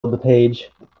the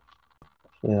page.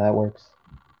 Yeah, that works.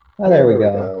 Oh, there we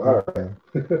go. All right.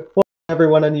 Well,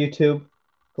 everyone on YouTube,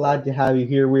 glad to have you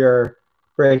here. We are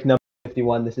break number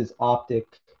 51. This is Optic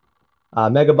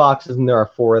Mega Boxes, and there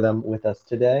are 4 of them with us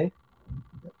today.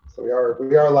 So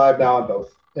we are live now on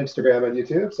both Instagram and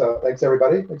YouTube. So thanks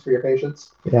everybody. Thanks for your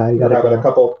patience. Yeah, we're having a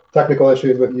couple technical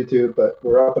issues with YouTube, but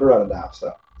we're up and running now.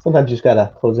 So sometimes you just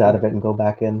gotta close out of it and go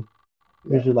back in.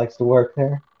 Yeah. Usually likes to work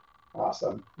there.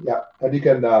 Awesome. Yeah, and you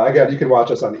can again, you can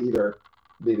watch us on either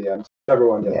medium, whichever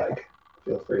one you like.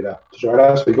 Feel free to join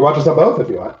us. You can watch us on both if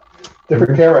you want.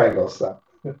 Different camera angles. So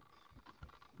you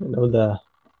know,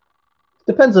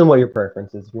 depends on what your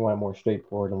preference is. If you want it more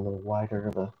straightforward, a little wider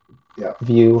of a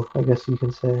view, I guess you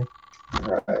can say.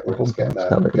 All right, we're just getting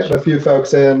a few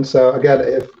folks in. So again,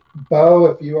 if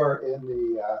you are in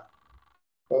the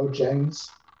Bo Jengs,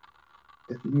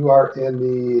 if you are in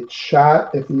the chat,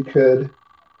 if you could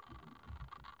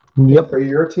for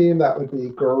your team, that would be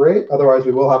great. Otherwise,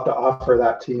 we will have to offer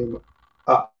that team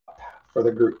up for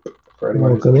the group for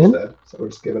anyone who's interested. So we're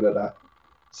just giving it a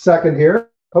second here.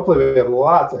 Hopefully, we have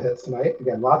lots of hits tonight.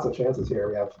 Again, lots of chances here.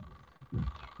 We have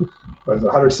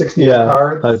 160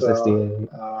 cards. 168.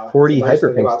 40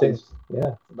 hyperpinks too.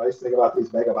 Yeah. The nice thing about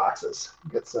these mega boxes,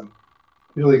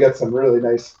 usually get some really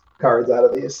nice cards out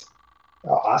of these.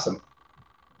 Oh, awesome.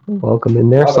 Welcome in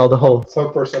there. Saw the whole. Let's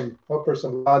hope for some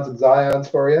Rons and Zions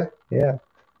for you. Yeah.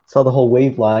 Saw the whole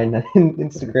wave line on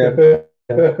Instagram.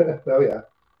 Oh yeah.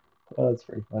 Oh, that's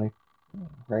pretty funny.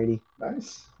 Righty.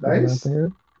 Nice.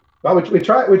 Well, we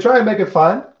try and make it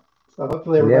fun. So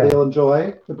hopefully everybody will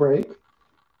enjoy the break.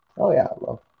 Oh yeah, I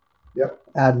love. Yep.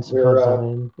 Adding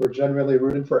some we're genuinely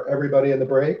rooting for everybody in the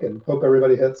break and hope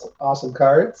everybody hits awesome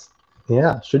cards.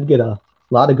 Yeah, should get a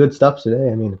lot of good stuff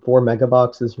today. I mean, 4 mega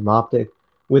boxes from Optic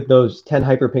with those 10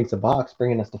 hyperpinks a box,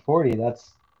 bringing us to 40.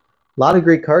 That's a lot of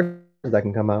great cards that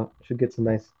can come out. Should get some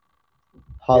nice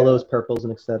hollows, purples,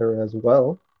 and etc. as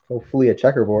well. Hopefully a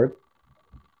checkerboard.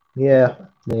 Yeah,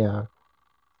 they are.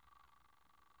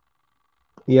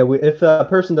 Yeah, if a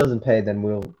person doesn't pay, then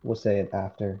we'll say it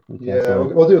after.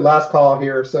 We'll do last call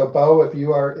here. So, Bo, if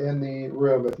you are in the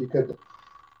room, if you could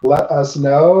let us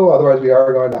know. Otherwise, we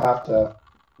are going to have to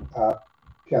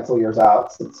cancel yours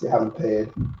out since you haven't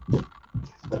paid.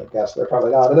 I guess they're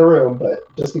probably not in the room,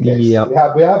 but just in case. Yep.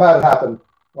 We have had it happen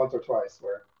once or twice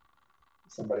where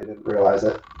somebody didn't realize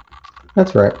it.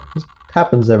 That's right. It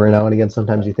happens every now and again.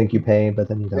 Sometimes you think you pay, but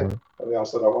then you don't. But we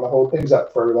also don't want to hold things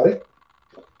up for everybody.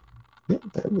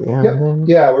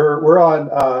 Yeah, we're on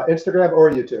Instagram or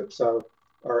YouTube. So,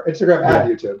 or Instagram and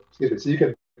YouTube. Excuse me. So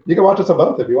you can watch us on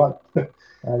both if you want. That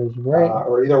is right.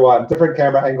 Or either one. Different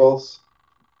camera angles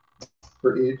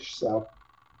for each. So.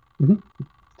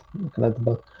 Looking at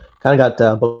both. Kind of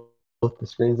got both the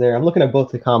screens there. I'm looking at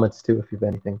both the comments too. If you have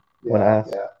anything you want to ask.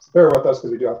 Yeah. So bear with us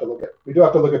because we do have to look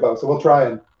at both. So we'll try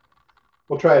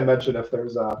and mention if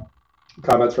there's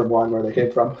comments from one where they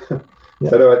came from.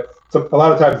 So a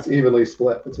lot of times it's evenly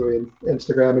split between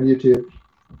Instagram and YouTube.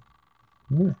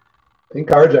 Pink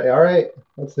RJ. All right,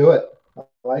 let's do it. I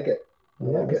like it.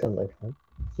 Sounds like fun.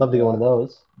 Love to get one of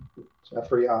those.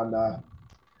 Jeffrey on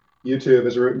YouTube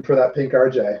is rooting for that pink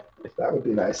RJ. That would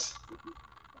be nice.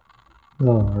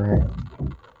 All right.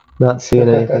 Not seeing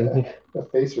anything. The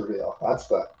face reveal. That's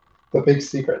the big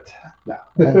secret. No.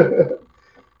 I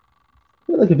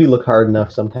feel like if you look hard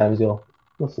enough, sometimes you'll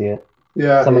see it.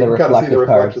 Yeah, some of the reflective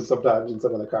cards. Sometimes in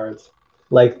some of the cards.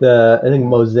 Like I think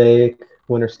Mosaic,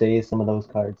 Winter Stays, some of those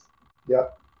cards.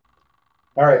 Yep.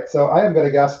 All right, so I am going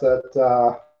to guess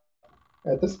that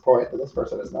at this point, this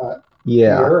person is not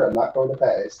here and not going to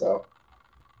pay. So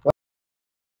let's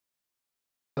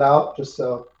get it out just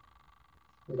so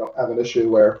we don't have an issue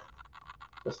where,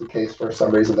 just in case for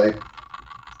some reason they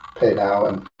pay now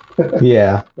and we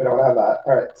don't have that.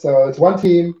 All right, so it's one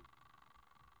team.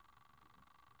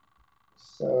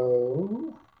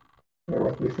 So, bear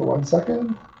with me for 1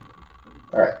 second.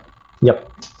 All right. Yep.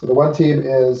 So the one team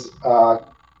is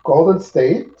Golden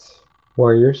State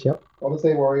Warriors. Yep. Golden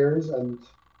State Warriors, and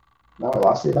now I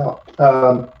lost the amount.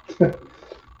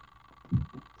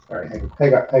 Sorry,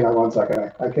 hang on 1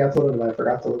 second. I canceled it and I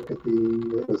forgot to look at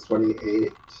it was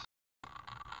 28.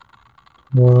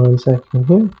 1 second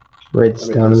here. Write this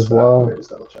down as well. Let me just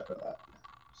double check on that,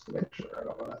 just to make sure I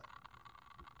don't want to.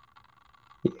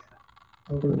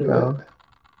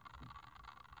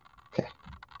 Okay.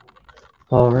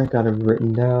 All right, got it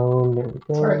written down. There we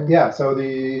go. All right, yeah. So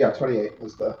 28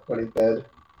 is the winning bid.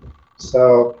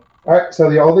 So all right, so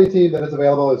the only team that is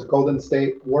available is Golden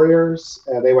State Warriors,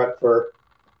 and they went for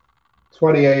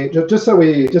 28. Just so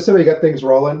we get things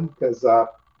rolling, because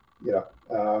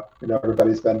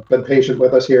Everybody's been patient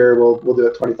with us here. We'll do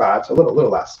it 25, so a little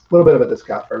less, a little bit of a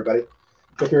discount for everybody.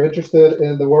 If you're interested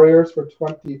in the Warriors for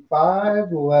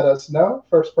 25, let us know.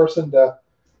 First person to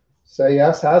say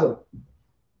yes has them.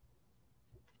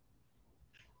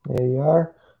 There you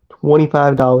are.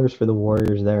 $25 for the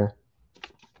Warriors there.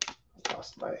 I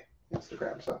lost my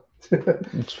Instagram, so there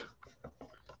you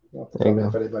go.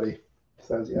 If anybody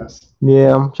says yes.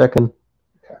 Yeah, I'm checking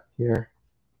here.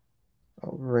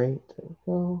 All right, there we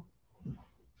go.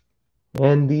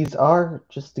 And these are,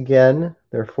 just again,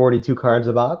 they're 42 cards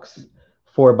a box,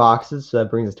 4 boxes, so that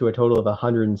brings us to a total of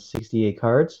 168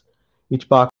 cards. Each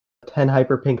box has 10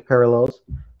 hyper pink parallels,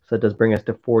 so that does bring us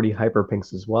to 40 hyper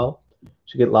pinks as well.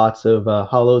 Should get lots of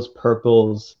hollows,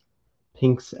 purples,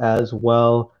 pinks as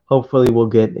well. Hopefully we'll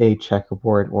get a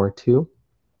checkerboard or two.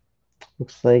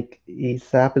 Looks like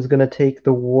ASAP is going to take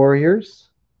the Warriors.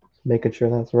 Making sure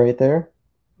that's right there.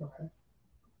 Okay.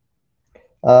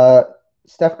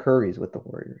 Steph Curry's with the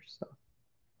Warriors. So.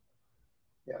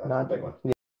 Yeah, that's not a big one.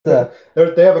 Yeah.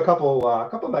 They have a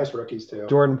couple nice rookies too.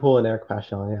 Jordan Poole and Eric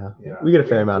Paschall. Yeah. We get a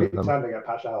fair amount of them. We tend to get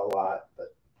Paschall a lot,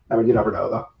 but I mean, you never know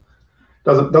though.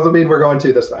 Doesn't mean we're going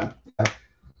to this time.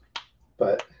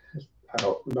 But I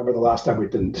don't remember the last time we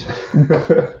didn't.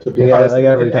 To be honest, like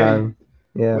every time.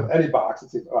 With any box,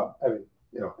 it seems. I mean,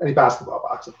 any basketball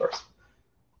box, of course.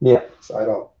 Yeah. So I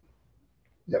don't.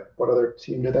 Yep. What other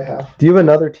team do they have? Do you have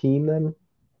another team then?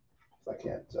 I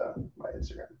can't. My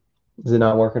Instagram. Is it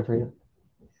not working for you?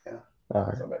 Yeah. All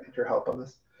right. So I need your help on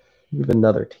this. You have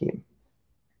another team.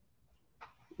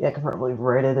 Yeah, I can probably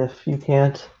write it if you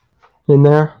can't. In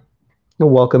there.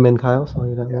 Welcome in, Kyle. So I'll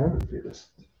leave that there.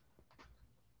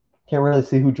 Can't really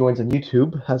see who joins on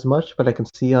YouTube as much, but I can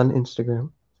see on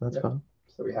Instagram. So that's fun.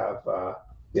 So we have,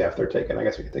 if they're taken, I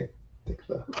guess we can take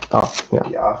the off, Or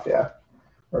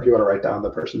if you want to write down the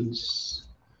person's,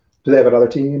 do they have another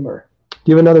team or? Do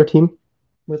you have another team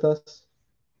with us?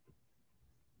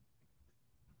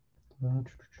 Because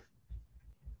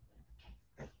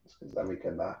then we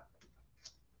can.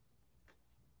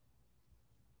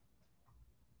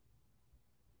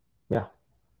 Yeah.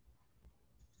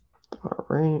 All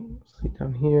right. See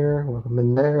down here. Welcome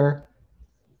in there.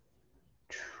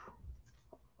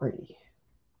 Ready.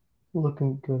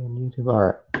 Looking good on YouTube. All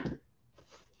right.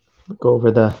 Go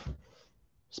over the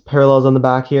parallels on the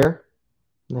back here.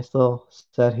 Nice little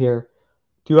set here.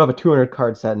 Do have a 200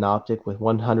 card set in Optic with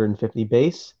 150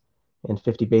 base and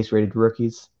 50 base rated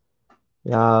rookies.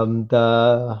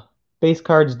 The base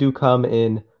cards do come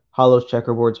in hollows,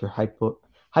 checkerboards, or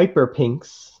hyper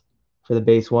pinks for the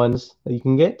base ones that you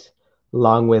can get,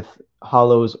 along with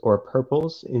hollows or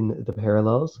purples in the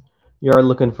parallels. You are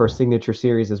looking for signature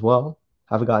series as well.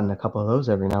 I've gotten a couple of those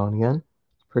every now and again.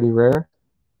 It's pretty rare.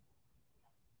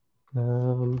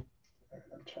 I'm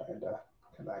trying to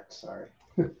connect. Sorry.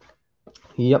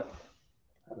 Yep.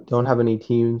 Don't have any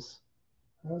teams.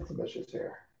 That's some issues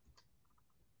here.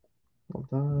 Hold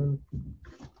on.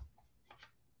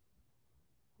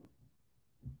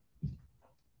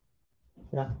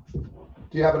 Yeah.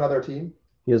 Do you have another team?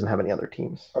 He doesn't have any other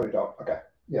teams. Oh, you don't? Okay.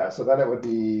 Yeah, so then it would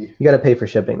be... You got to pay for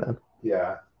shipping then.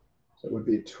 Yeah. So it would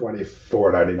be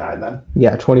 $24.99 then.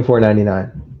 Yeah,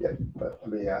 $24.99. Yeah, but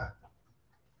let me... I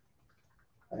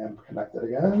am connected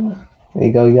again. There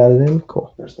you go. You got it in?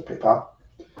 Cool. There's the PayPal.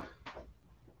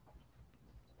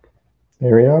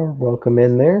 There we are. Welcome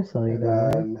in there. So and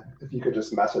then if you could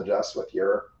just message us with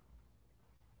your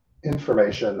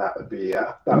information, that would be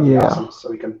awesome. So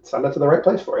we can send it to the right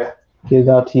place for you. Get it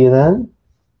out to you then.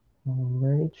 All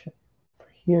right. Check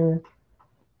here.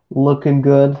 Looking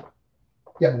good.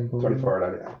 Yep.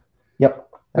 $24.99. Yep.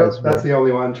 That's the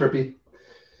only one, Trippy,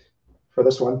 for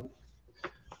this one.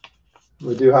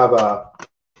 We do have a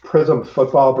Prism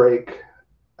football break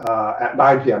at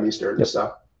 9 p.m. Eastern. Yep.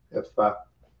 So if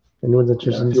anyone's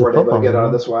interested if you weren't able to get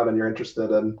on this one and you're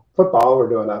interested in football, we're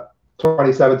doing a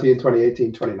 2017,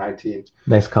 2018, 2019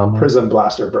 nice combo Prism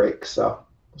Blaster break. So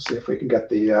we'll see if we can get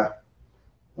the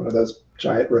one of those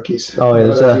giant rookies. Oh,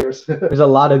 yeah, there's a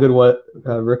lot of good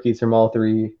rookies from all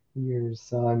 3 years.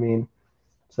 So I mean,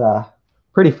 it's a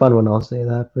pretty fun one. I'll say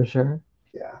that for sure.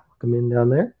 Yeah. Welcome in down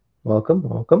there.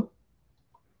 Welcome.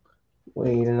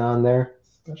 Waiting on there.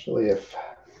 Especially if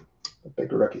the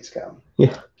big rookies come.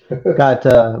 Yeah. Got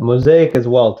Mosaic as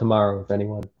well tomorrow, if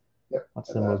anyone. Yep.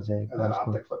 What's the Mosaic? And then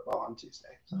Optic football on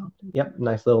Tuesday. So. Yep.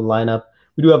 Nice little lineup.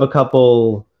 We do have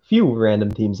a few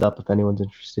random teams up if anyone's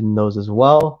interested in those as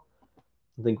well.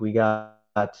 I think we got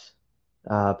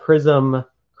Prism,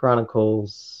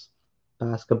 Chronicles,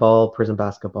 Basketball, Prism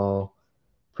Basketball,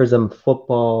 Prism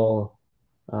Football,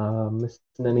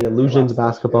 Missing any Illusions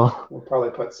basketball? Yeah. We'll probably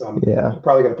put some. Yeah. We're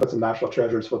probably going to put some National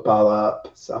Treasures football up.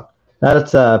 So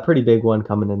that's a pretty big one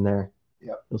coming in there.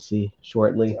 Yep. You'll see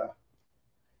shortly.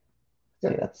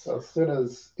 Yeah. So as soon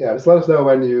as just let us know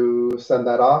when you send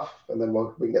that off, and then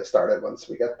we can get started once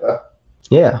we get the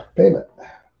payment.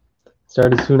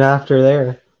 Started soon after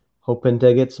there. Hoping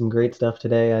to get some great stuff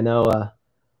today. I know a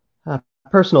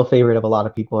personal favorite of a lot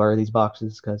of people are these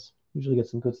boxes because usually get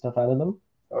some good stuff out of them.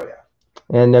 Oh yeah.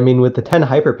 And I mean, with the 10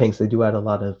 hyperpinks, they do add a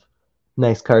lot of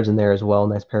nice cards in there as well,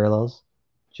 nice parallels.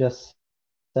 Just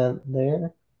sent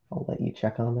there. I'll let you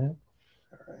check on that.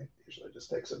 All right. Usually just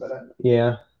takes a minute.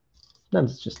 Yeah.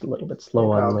 Sometimes it's just a little bit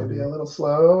slow on can be a little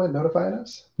slow in notifying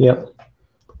us. Yep.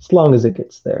 As long as it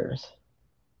gets theirs.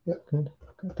 Yep. Good.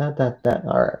 That.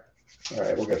 All right. All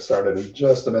right. We'll get started in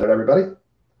just a minute, everybody.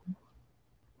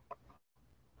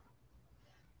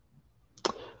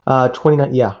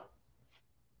 29. Yeah.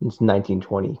 It's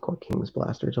 1920 Court Kings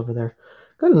Blasters over there.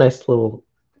 Got a nice little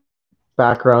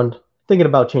background. Thinking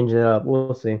about changing it up.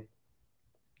 We'll see.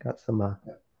 Got some.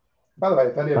 By the way,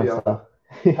 if any of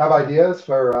you have ideas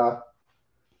for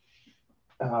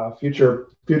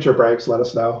future breaks, let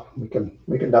us know. We can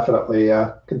definitely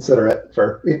consider it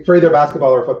for either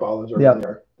basketball or football. Those are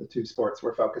really the two sports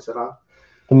we're focusing on.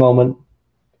 The moment.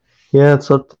 Yeah,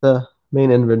 that's what the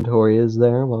main inventory is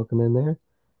there. Welcome in there.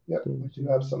 Yep, we do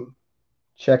have some.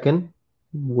 Checking,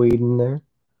 waiting there.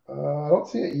 I don't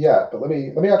see it yet, but let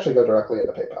me actually go directly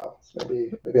into PayPal. So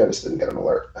maybe I just didn't get an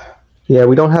alert. Yeah,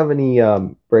 we don't have any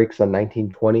breaks on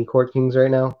 1920 Court Kings right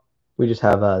now. We just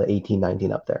have the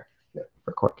 1819 up there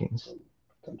for Court Kings.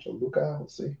 Potential Luca, we'll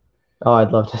see. Oh,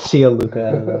 I'd love to see a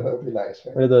Luca. That would be nice.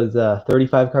 Right? What are those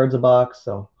 35 cards a box?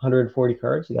 So 140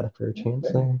 cards. You got a fair chance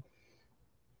there.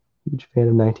 Huge fan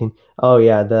of 19. Oh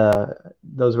yeah,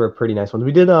 those were pretty nice ones.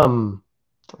 We did I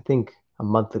think a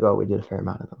month ago we did a fair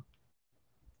amount of them.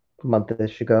 A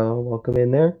month-ish ago. Welcome in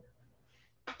there.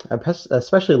 I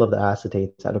especially love the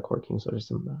acetates out of Court Kings. Those are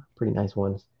some pretty nice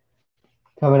ones.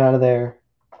 Coming out of there.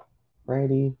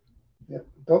 Righty. Yep.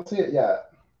 Don't see it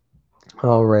yet.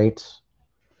 All right.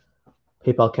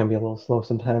 PayPal can be a little slow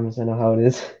sometimes. I know how it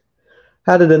is.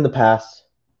 Had it in the past.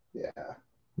 Yeah.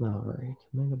 All right.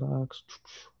 Mega box.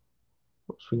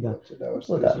 Whoops, we got. As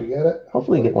soon as we get it.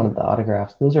 Hopefully get one of the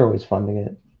autographs. Those are always fun to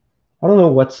get. I don't know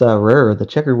what's rarer, the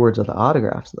checkerboards or the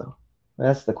autographs, though.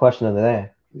 That's the question of the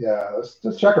day. Yeah, those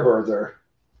checkerboards are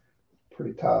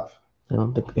pretty tough. I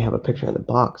don't think they have a picture in the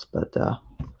box, but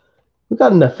we've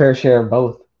gotten a fair share of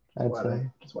both.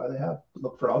 That's why they have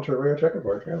look for ultra rare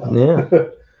checkerboards. Yeah.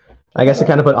 I guess I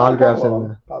kind of put autographs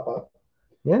in. Pop up.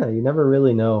 Yeah, you never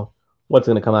really know what's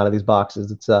going to come out of these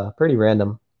boxes. It's pretty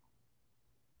random.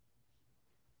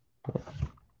 As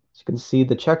you can see,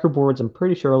 the checkerboards, I'm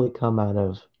pretty sure only come out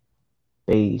of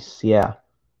base. Yeah.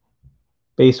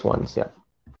 Base ones, yeah.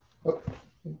 Oh,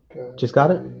 just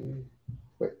got it?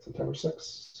 Wait, September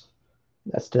 6th?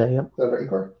 That's today, yep. Is that our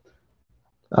e-card?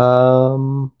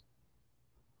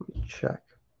 Let me check.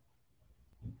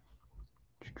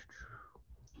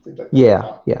 Like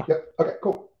yeah. Yep. Okay,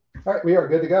 cool. All right, we are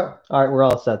good to go. All right, we're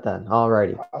all set then. All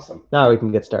righty. Awesome. Now we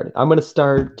can get started. I'll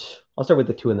start with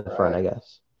the two in the front, I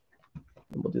guess.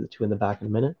 And we'll do the two in the back in a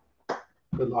minute.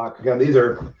 Good luck. Again, these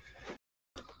are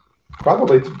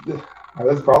probably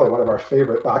this is probably one of our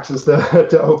favorite boxes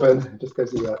to open, just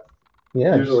because you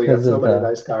usually get so many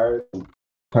nice cards.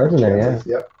 Cards in there, yeah.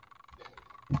 Yep.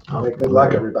 All right, good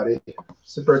luck, everybody.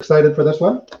 Super excited for this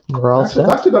one. We're all set.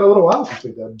 It's actually been a little while since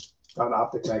we did on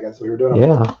Optic Mega, so we were doing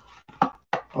them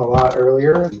a lot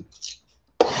earlier. And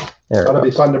thought it'd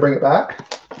be fun to bring it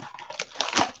back.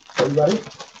 Everybody.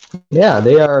 Yeah,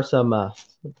 they are some the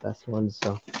best ones,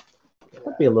 so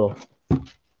that'd be a little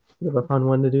bit of a fun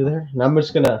one to do there. And I'm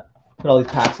just gonna put all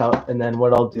these packs out, and then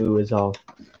what I'll do is I'll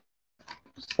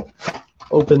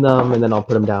open them and then I'll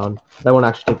put them down. I won't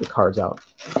actually take the cards out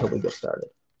until we get started.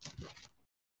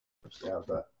 Have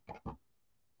a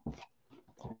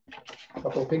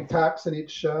couple of pink packs in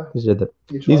each. These are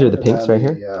the pinks right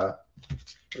here.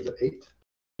 Is it 8?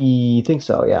 You think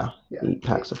so? Yeah. 8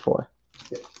 packs of 4.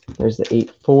 There's the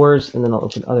 8 4s, and then I'll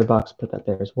open other box, put that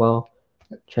there as well.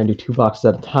 Try and do 2 boxes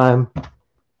at a time.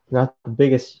 Not the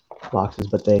biggest boxes,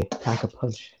 but they pack a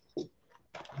punch. All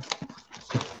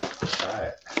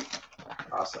right.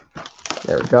 Awesome.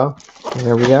 There we go. And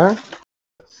there we are.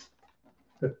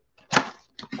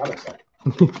 I'm excited. I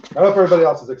don't know if everybody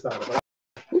else is excited, but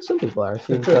I think some people are.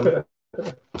 Seeing some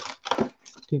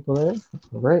people there.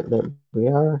 All right, there we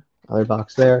are. Other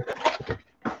box there.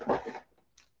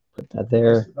 Put that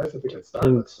there. Nice if we could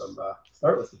start with some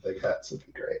big hits. Would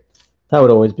be great. That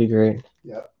would always be great.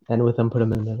 Yeah. And with them, put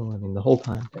them in the middle. I mean, the whole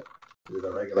time. Do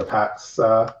the regular packs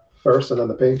first and then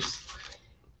the pinks.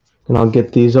 And I'll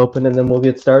get these open and then we'll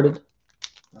get started.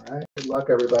 All right. Good luck,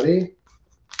 everybody.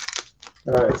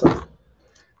 All right. So,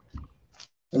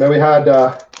 and then we had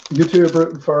YouTube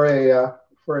rooting for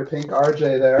a pink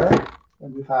RJ there,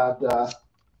 and we've had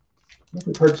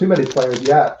we've heard too many players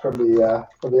yet from the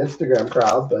Instagram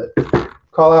crowd, but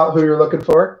call out who you're looking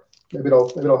for. Maybe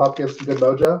it'll help give some good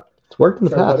mojo. It's worked in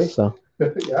the past, so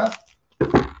yeah.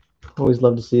 Always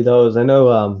love to see those. I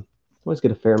know always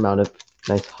get a fair amount of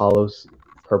nice hollows,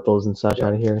 purples and such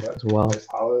out of here as well. Nice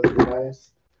hollows would be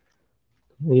nice.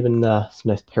 Even some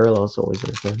nice parallels always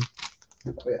are good.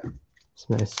 Oh yeah.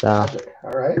 Some nice magic.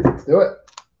 All right, let's do it.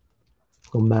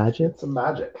 Little magic. Some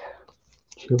magic.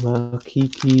 Chuma,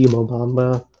 Kiki,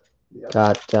 Mobamba. Yep.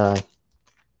 Got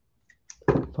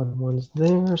fun ones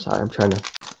there. Sorry, I'm trying to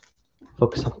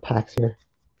focus on the packs here.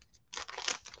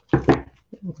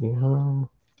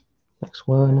 Next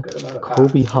one.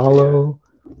 Kobe Hollow.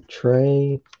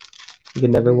 Trey. You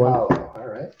getting everyone? Hollow. All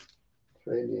right.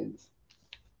 Trey means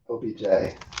OBJ.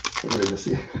 We're to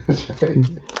see.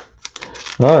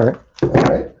 All right.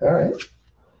 All right.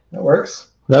 That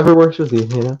works. Whatever works with you,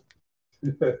 you know.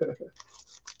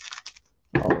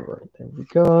 All right, there we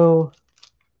go.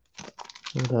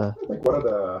 And, like what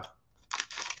are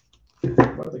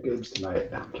the games tonight?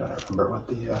 I'm trying to remember what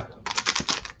the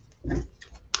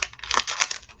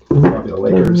probably the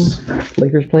Lakers.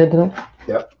 Lakers playing tonight?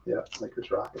 Yep.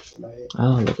 Lakers Rockets tonight.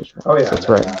 Oh, Lakers Rockets. Oh yeah, that's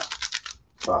right.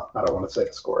 Well, I don't want to say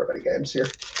the score of any games here.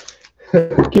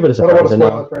 Keep it a surprise. I don't want to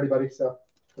spoil it for anybody, so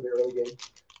for the early game.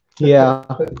 Yeah.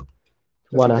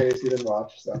 Just in case you didn't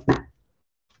watch. So.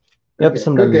 Yep,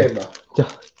 good game though.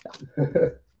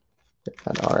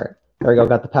 All right. There we go.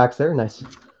 Got the packs there. Nice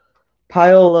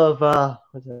pile of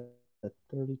what's that?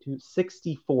 32,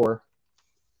 64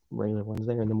 regular ones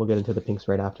there, and then we'll get into the pinks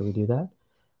right after we do that.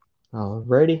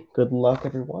 Alrighty. Good luck,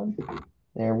 everyone.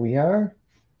 There we are.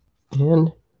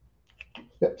 And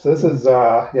yep. So this is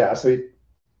So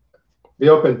we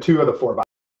opened 2 of the 4 boxes.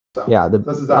 So yeah,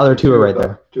 this is the other 2 are right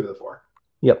there. 2 of the 4.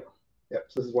 Yep.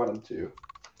 So this is 1 and 2.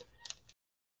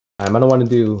 I don't want to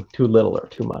do too little or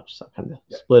too much, so kind of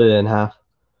split it in half.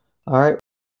 All right,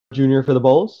 Junior for the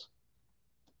Bulls.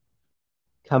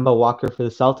 Kemba Walker for the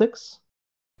Celtics.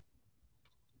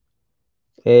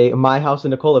 My House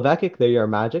and Nikola Vekic. There you are,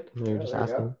 Magic. You're just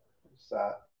asking.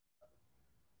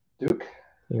 Duke.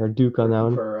 You're Duke on that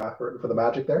one. For the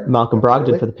Magic there. Malcolm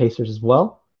Brogdon for the Pacers as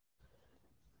well.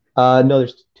 No,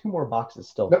 there's 2 more boxes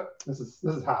still. Nope, this is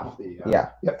half the.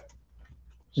 Yep.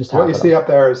 Just what you see up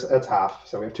there it's half.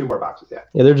 So we have 2 more boxes.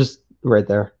 Yeah, they're just right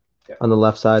there on the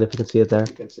left side. If you can see it there.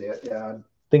 You can see it. Yeah. I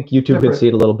think YouTube can see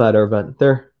it a little better, but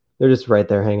they're just right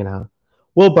there hanging out.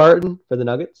 Will Barton for the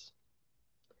Nuggets.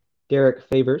 Derek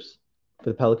Favors for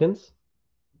the Pelicans.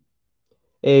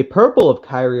 A purple of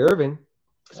Kyrie Irving.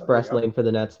 Express lane for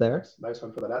the Nets there. Nice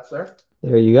one for the Nets there.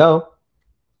 There you go.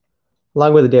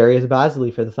 Along with a Darius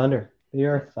Bazley for the Thunder.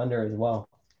 You're Thunder as well.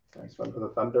 Nice one for the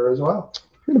Thunder as well.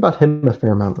 Heard about him a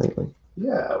fair amount lately.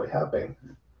 Yeah, we have been.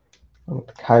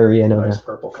 Kyrie, I know. Nice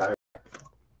purple Kyrie.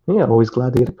 Yeah, always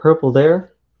glad to get a purple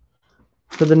there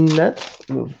for the Nets.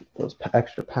 Move those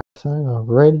extra packs on.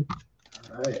 Alrighty.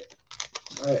 All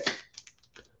right.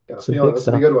 Got a feeling this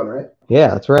is a good one, right? Yeah,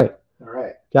 that's right. All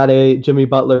right. Got a Jimmy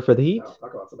Butler for the Heat.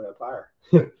 Talk about somebody on fire.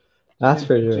 That's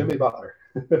for sure. Jimmy Butler.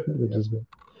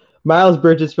 Miles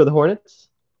Bridges for the Hornets.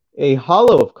 A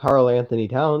hollow of Karl Anthony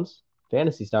Towns.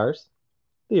 Fantasy Stars.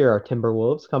 Here are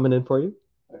Timberwolves coming in for you.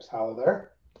 There's hollow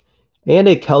there. And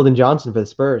a Keldon Johnson for the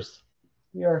Spurs.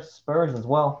 Here are Spurs as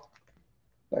well.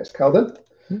 Nice Keldon.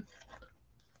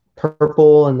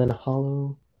 Purple and then a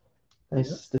hollow.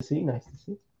 Nice to see.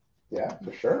 Yeah,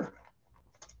 for sure.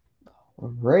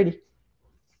 Alrighty.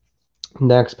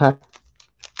 Next pack.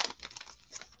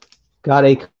 Got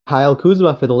a Kyle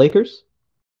Kuzma for the Lakers.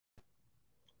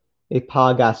 A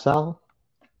Pau Gasol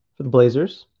for the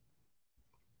Blazers.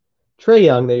 Trae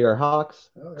Young, there you are, Hawks.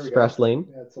 Oh, Express lane.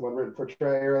 We had someone written for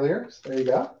Trae earlier. So there you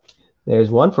go. There's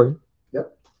one for you.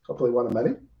 Yep. Hopefully one of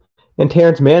many. And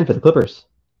Terrence Mann for the Clippers.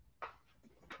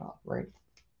 All right.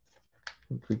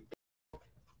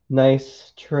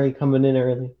 Nice Trae coming in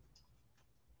early.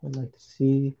 I'd like to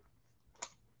see.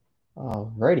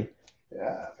 Alrighty.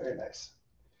 Yeah, very nice.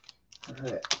 All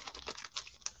right.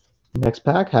 Next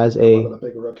pack has one of the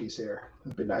big rookies here.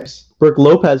 That'd be nice. Brooke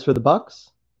Lopez for the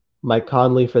Bucks. Mike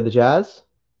Conley for the Jazz.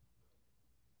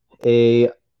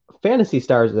 A Fantasy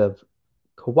Stars of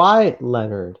Kawhi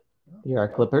Leonard. Here are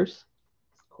Clippers.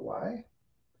 Kawhi.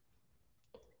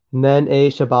 And then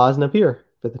a Shabazz Napier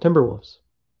for the Timberwolves.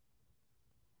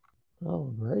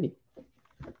 Alrighty.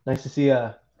 Nice to see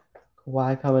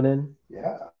Kawhi coming in.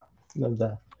 Yeah.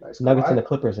 The Nice Nuggets Kawhi. and the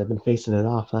Clippers have been facing it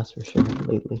off, that's for sure,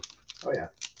 lately. Oh, yeah.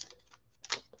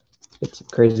 It's some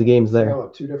crazy games there. Well,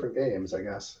 2 different games, I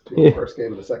guess. The first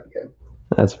game and the second game.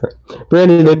 That's right.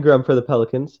 Brandon Ingram for the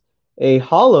Pelicans. A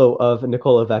hollow of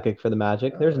Nikola Vekic for the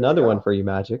Magic. There's another one for you,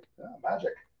 Magic.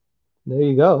 Magic. There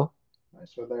you go.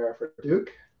 Nice one there for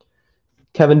Duke.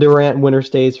 Kevin Durant winner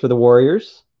stays for the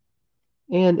Warriors.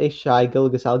 And a Shai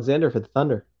Gilgeous-Alexander for the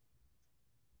Thunder.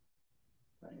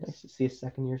 Nice to see a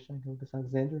second-year Shai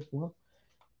Gilgeous-Alexander as well.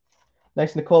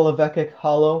 Nice Nikola Vekic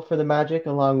hollow for the Magic,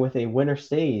 along with a winner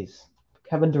stays.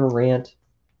 Kevin Durant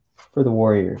for the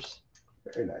Warriors.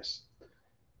 Very nice.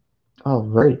 All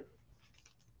right.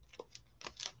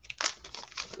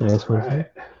 Nice one.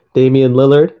 Right. Damian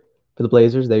Lillard for the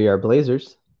Blazers. There you are,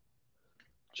 Blazers.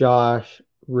 Josh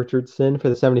Richardson for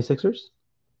the 76ers.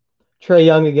 Trae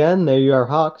Young again. There you are,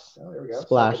 Hawks. Oh, there we go.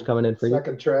 Splash coming in for you.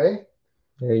 Second Trae.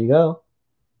 There you go.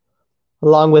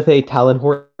 Along with a Talon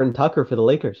Horton Tucker for the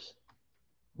Lakers.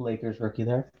 Lakers rookie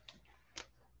there.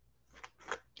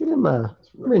 Give him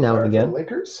every now and again.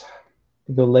 Lakers.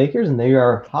 Go Lakers, and there you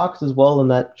are, Hawks as well, and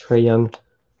that Trae Young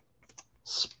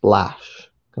splash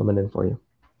coming in for you.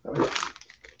 Oh,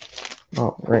 yeah.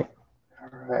 All right. All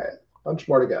right. Bunch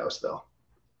more to go still.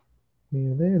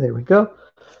 Yeah, there we go.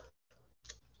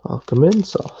 I'll come in.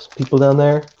 So people down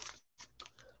there.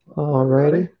 All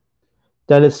righty.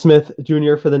 Dennis Smith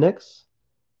Jr. for the Knicks.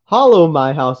 Hollow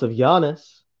My House of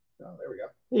Giannis. Oh, there we go.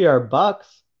 Here are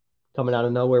Bucks coming out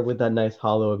of nowhere with that nice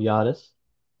hollow of Giannis.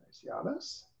 Nice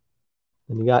Giannis.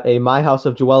 And you got a My House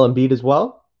of Joel Embiid as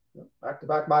well.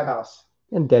 Back-to-back My House.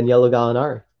 And Daniela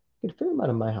Gallinari. Get a fair amount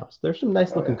of My House. There's some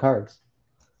nice looking cards.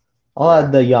 I'll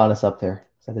add the Giannis up there.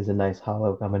 That is a nice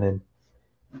hollow coming in.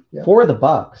 Yep. For the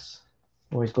Bucks.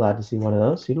 Always glad to see one of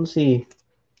those. You don't see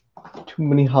too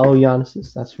many hollow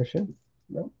Giannis's, that's for sure.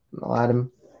 Nope. I'll add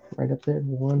him right up there.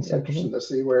 One second. Interesting to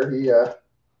see where he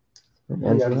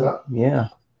ends up. Yeah.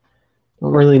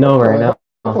 Don't really know right now.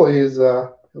 Hopefully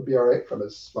he'll be all right from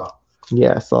his spot.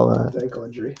 Yeah, I saw that. His ankle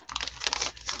injury.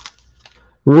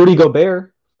 Rudy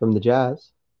Gobert from the Jazz.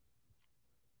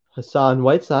 Hassan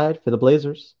Whiteside for the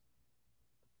Blazers.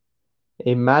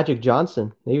 A Magic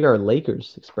Johnson. They are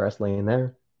Lakers express lane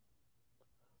there.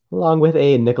 Along with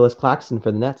a Nicholas Claxton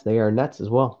for the Nets. They are Nets as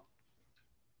well.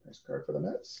 Nice card for the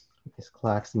Nets. Nice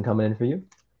Claxton coming in for you.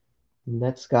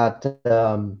 Nets got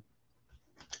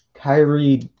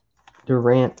Kyrie,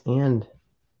 Durant, and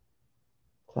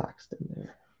Claxton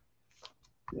there.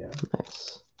 Yeah.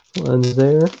 Nice ones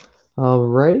there. All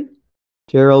right.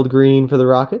 Gerald Green for the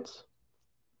Rockets.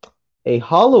 A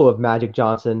hollow of Magic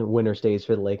Johnson winner stays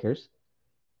for the Lakers.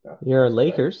 Your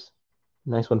Lakers.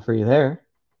 Nice one for you there.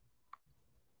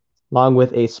 Along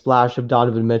with a splash of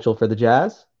Donovan Mitchell for the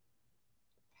Jazz.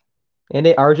 And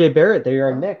a RJ Barrett. There you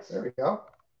are, Knicks. There we go.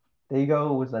 There you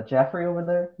go. Was that Jeffrey over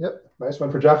there? Yep. Nice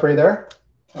one for Jeffrey there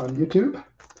on YouTube.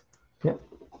 Yep.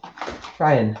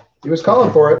 Trying. He was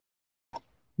calling for it.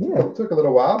 Yeah. It took a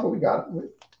little while, but we got it.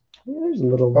 Yeah, there's a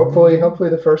little. Hopefully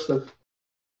the first of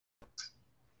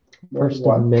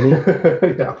many.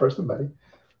 Yeah, first of many.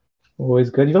 Always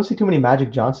good. You don't see too many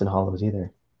Magic Johnson hollows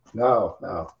either. No.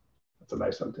 That's a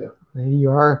nice one too. There you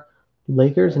are,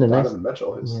 Lakers, and a nice Donovan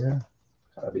Mitchell, who's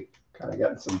kind of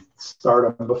getting some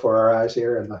stardom before our eyes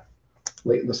here in the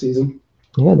late in the season.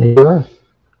 Yeah, there you are.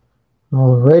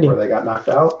 Alrighty. Where they got knocked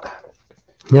out.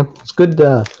 Yep, it's good.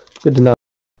 Good to know.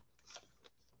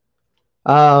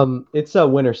 It's a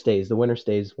winner stays. The winner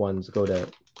stays ones go to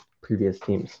previous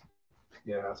teams.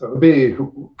 Yeah, so it would be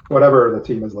whatever the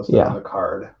team is listed on the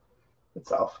card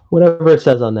itself. Whatever it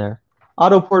says on there.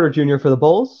 Otto Porter Jr. for the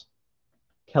Bulls.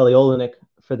 Kelly Olynyk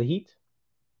for the Heat.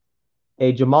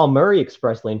 A Jamal Murray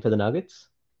express lane for the Nuggets.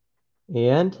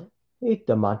 And a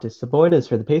Domantas Sabonis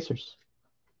for the Pacers.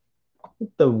 I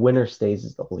think the winner stays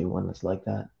is the only one that's like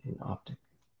that in Optic.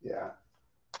 Yeah.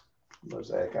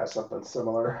 Mosaic has something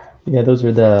similar. Yeah, those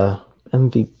are the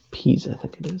MVPs, I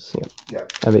think it is. Yeah.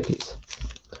 MVPs.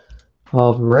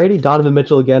 Alrighty, Donovan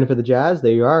Mitchell again for the Jazz.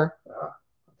 There you are.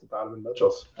 That's Donovan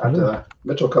Mitchell's. Add to the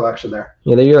Mitchell collection there.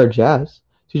 Yeah, there you are, Jazz.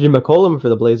 TJ McCollum for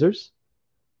the Blazers.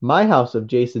 My House of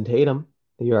Jason Tatum.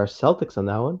 There you are, Celtics on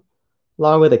that one.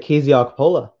 Along with a KZ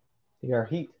Okpola. There you are,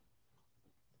 Heat.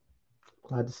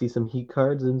 Glad to see some Heat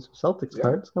cards and some Celtics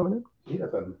cards coming in. Heat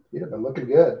have been looking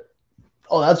good.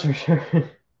 Oh, that's for sure.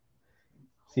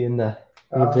 Seeing the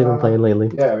games they've been playing lately.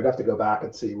 Yeah, we'd have to go back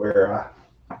and see where.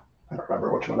 I don't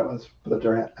remember which one it was for the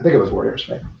Durant. I think it was Warriors,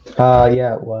 right?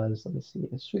 Yeah, it was. Let me see.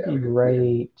 It should be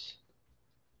right.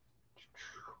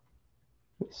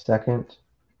 Second.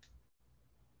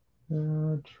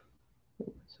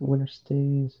 Winner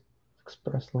stays.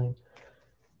 Express Lane.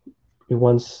 Give me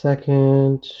 1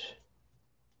 second.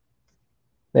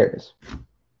 There it is.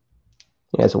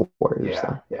 Yeah, it's a Warriors.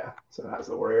 Yeah, yeah. So it has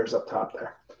the Warriors up top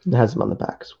there. It has them on the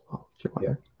back as well, if you want.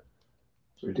 Yeah.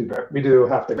 So we do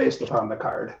have to based upon the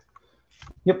card.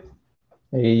 Yep.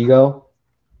 There you go.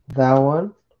 That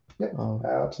one. Yeah,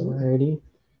 absolutely. Alrighty.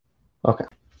 Okay.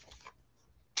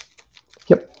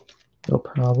 Yep. No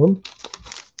problem.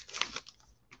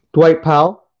 Dwight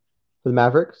Powell for the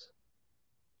Mavericks.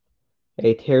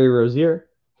 A Terry Rozier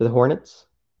for the Hornets.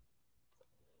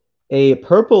 A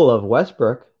purple of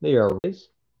Westbrook. There you are.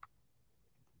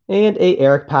 And a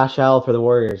Eric Paschall for the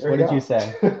Warriors. What did you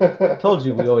say? I told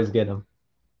you we always get him.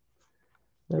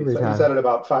 Every time. You said it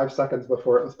about 5 seconds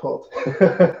before it was pulled.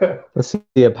 Let's see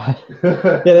it.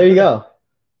 Yeah, there you go.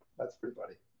 That's pretty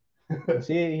funny.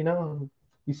 See, you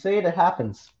say it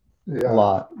happens a Yeah.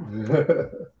 lot.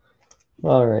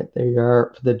 All right, there you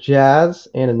are for the Jazz,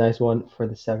 and a nice one for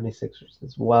the 76ers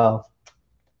as well.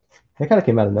 That kind of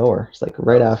came out of nowhere. It's like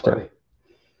right after. Funny.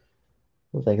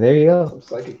 I was like, there you go. Some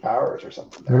psychic powers or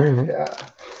something there.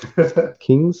 Mm-hmm. Yeah.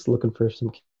 Kings, looking for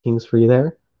some Kings for you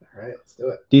there. All right, let's do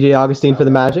it. DJ Augustine for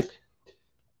the Magic.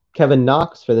 Kevin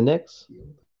Knox for the Knicks.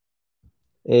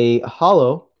 A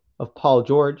hollow of Paul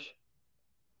George.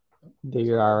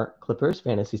 There are Clippers,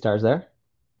 fantasy stars there.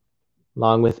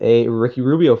 Along with a Ricky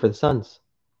Rubio for the Suns.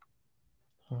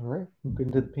 All right, we'll get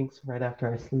into the pinks right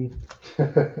after I sleeve.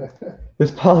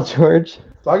 There's Paul George.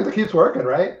 As long as it keeps working,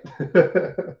 right?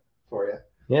 For you.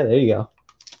 Yeah, there you go.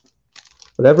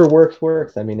 Whatever works,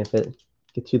 works. I mean, if it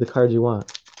gets you the cards you want.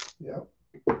 Yep.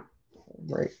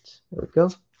 Right, there we go.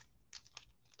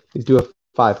 These do have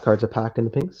 5 cards a pack in the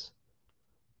pinks.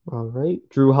 All right,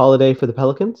 Drew Holiday for the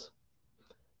Pelicans.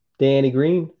 Danny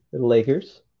Green for the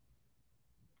Lakers.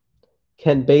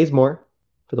 Kent Bazemore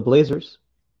for the Blazers.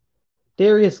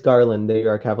 Darius Garland, there you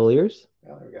are, Cavaliers.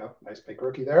 Yeah, there we go. Nice big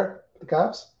rookie there for the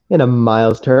Cavs. And a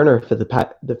Miles Turner for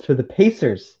the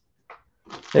Pacers.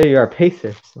 There you are,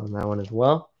 Pacers on that one as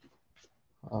well.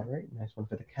 All right, nice one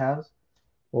for the Cavs.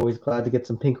 Always glad to get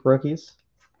some pink rookies.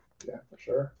 Yeah, for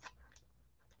sure.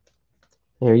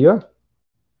 There you are.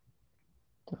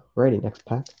 Alrighty, next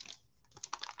pack.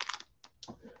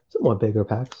 Somewhat bigger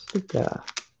packs. I think,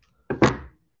 kind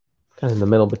of in the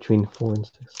middle between 4 and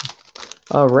 6.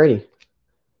 Alrighty.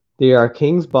 There are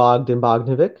Kings, Bogdan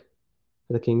Bogdanovic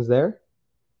for the Kings there.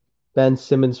 Ben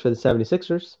Simmons for the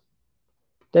 76ers.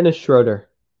 Dennis Schroeder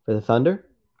for the Thunder.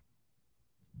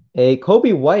 A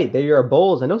Kobe White. There you are,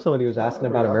 Bulls. I know somebody was asking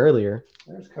about him earlier.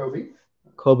 There's Kobe.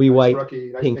 Kobe nice White,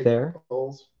 rookie, nice pink there.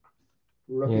 Bulls.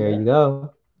 There you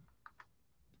go.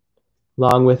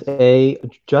 Along with a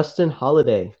Justin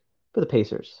Holiday for the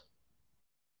Pacers.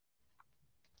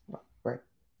 Oh, right.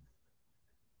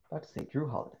 About to say Drew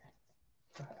Holiday.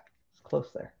 It's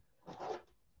close there.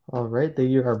 All right, there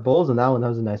you are, Bulls, and that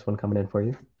was a nice one coming in for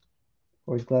you.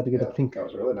 Always glad to get a pink. That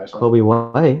was a really nice Kobe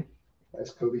White.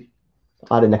 Nice Kobe.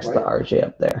 Add it next to the RJ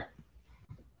up there.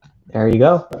 There you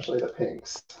go. Especially the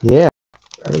pinks. Yeah.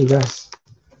 There you go.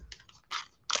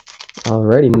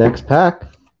 Alrighty, next pack.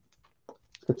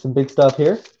 Got some big stuff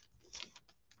here.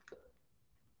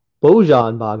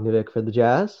 Bojan Bogdanovic for the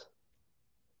Jazz.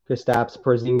 Kristaps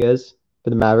Porzingis for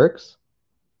the Mavericks.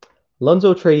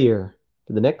 Alonzo Trier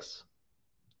for the Knicks.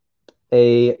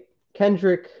 A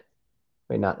Luka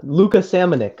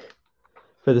Samanic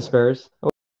for the Spurs. Oh,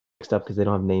 mixed up because they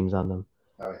don't have names on them.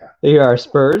 Oh, yeah. There are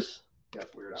Spurs. Yeah,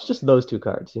 it's weird. It's just those 2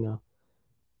 cards,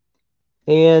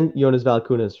 And Jonas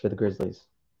Valanciunas for the Grizzlies.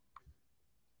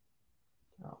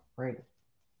 Oh, right.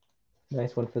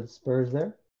 Nice one for the Spurs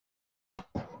there.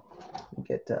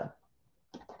 Get sorry.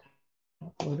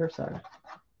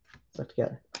 Stuck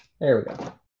together. There we go.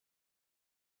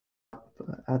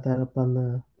 Add that up on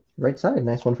the right side.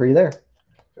 Nice one for you there.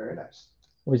 Very nice.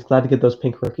 Always glad to get those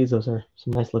pink rookies. Those are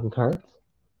some nice looking cards.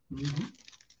 Mm-hmm.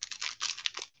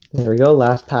 There we go.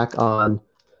 Last pack on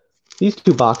these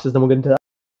 2 boxes. Then we'll get into that.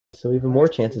 So even more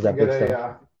chances at big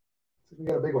stuff. We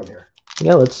got a big one here.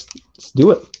 Yeah, let's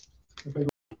do it.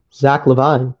 Zach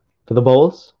LaVine for the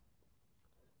Bulls.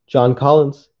 John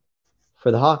Collins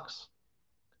for the Hawks.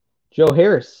 Joe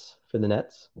Harris for the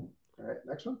Nets. All right,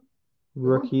 next one.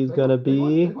 Rookie's going to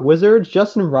be Wizards,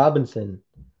 Justin Robinson.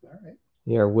 All right.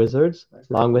 Here are Wizards,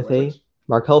 along with a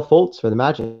Markelle Fultz for the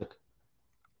Magic.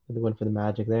 The one for the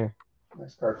Magic there.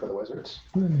 Nice card for the Wizards.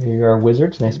 Here are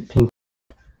Wizards. Nice pink.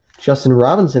 Justin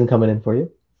Robinson coming in for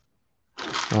you.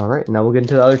 All right, now we'll get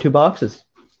into the other 2 boxes.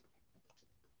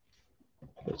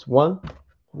 There's 1.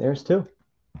 There's 2.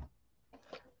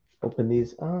 Open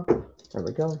these up. There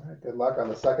we go. Right, good luck on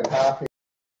the second half.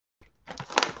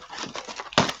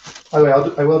 By the way,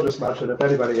 I will just mention, if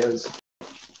anybody is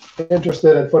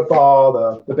interested in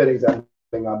football, the bidding's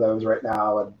ending on those right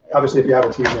now. And obviously, if you have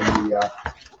a team in the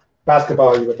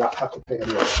basketball, you would not have to pay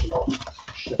any additional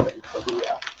shipping for the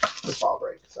football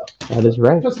break. So that is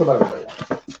right. Just to let everybody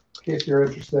know, in case you're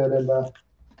interested in the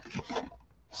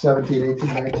 17, 18,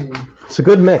 19. It's a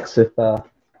good mix. If got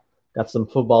some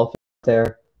football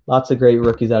there, lots of great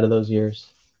rookies out of those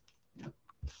years.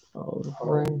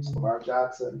 Lamar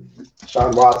Jackson,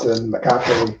 Sean Watson,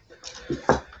 McCaffrey,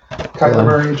 Kyler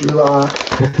Murray, Drew Lock,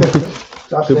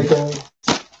 Josh Jacobs,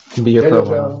 can be here for a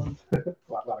while. a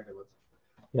lot of good ones.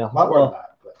 Yeah, a lot more than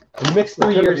that. But you mix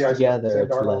 3 years together,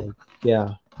 it's like,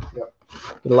 yeah, yep.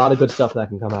 Get a lot of good stuff that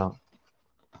can come out.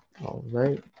 All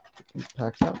right,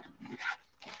 packs up.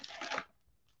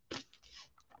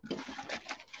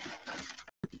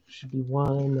 Should be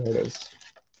one. There it is.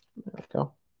 There we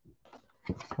go.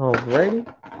 All righty.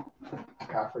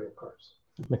 McCaffrey, of course.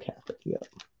 McCaffrey, yep.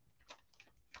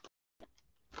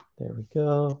 There we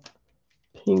go.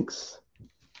 Pinks.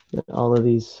 And all of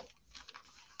these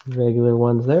regular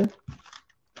ones there.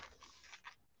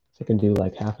 So I can do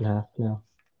like half and half now.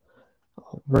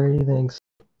 Alrighty, thanks.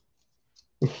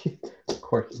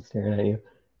 Corky's staring at you.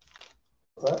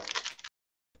 What's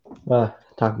that?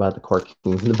 Talk about the Corky's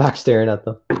in the back staring at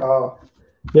them. Oh.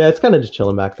 Yeah, it's kind of just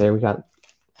chilling back there. We got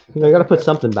to put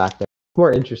something back there.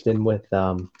 More interested with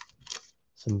some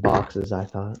boxes, I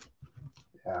thought.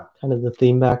 Yeah. Kind of the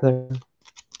theme back there.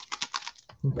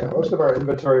 Okay. Yeah, most of our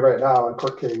inventory right now on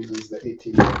Court Kings is the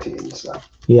 18-19. So.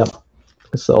 Yep.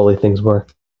 It's the only things we're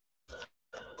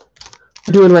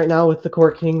doing right now with the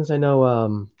Court Kings. I know. I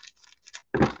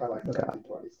like the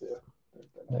 1920s too.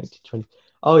 1920.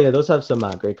 Oh yeah, those have some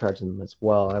great cards in them as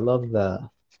well. I love the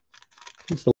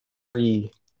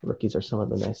 3 rookies are some of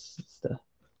the nicest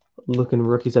looking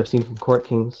rookies I've seen from Court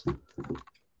Kings.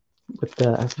 With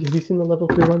the, have you seen the level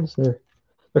 3 ones?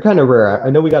 They're kind of rare. Yeah.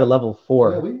 I know we got a level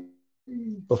 4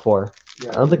 before. Yeah,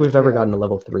 I don't think we've ever gotten a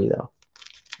level 3 though.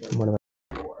 Yeah,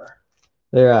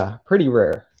 they're pretty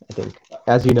rare, I think.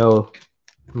 As you know,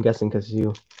 I'm guessing because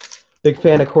you big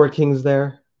fan of Court Kings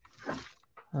there.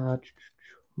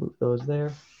 Move those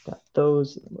there. Got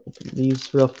those. Open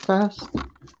these real fast.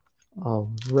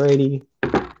 Alrighty.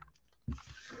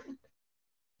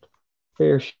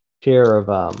 Fair share of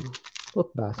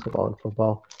both basketball and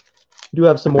football. We do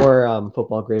have some more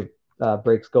football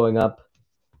breaks going up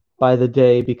by the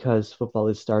day because football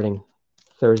is starting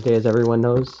Thursday, as everyone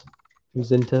knows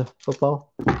who's into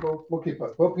football. We'll keep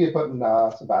putting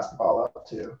some basketball up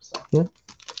too. So. Yeah.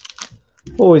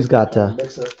 Always got to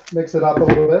mix it up a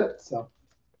little bit. So.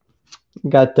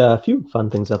 Got a few fun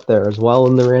things up there as well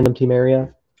in the random team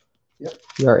area. Yep.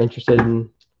 If you are interested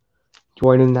in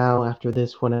joining now after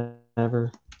this, whenever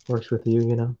works with you,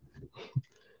 you know.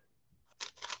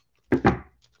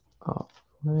 All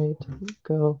right, here we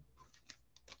go.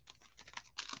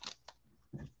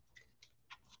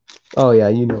 Oh yeah,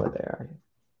 you know what they are.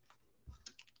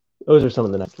 Those are some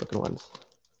of the nice looking ones.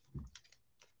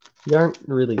 We aren't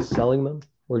really selling them.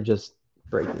 We're just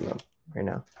breaking them right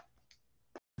now.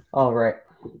 All right.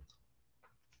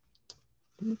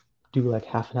 Do like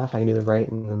half and half. I can do the right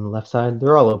and then the left side.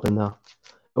 They're all open though.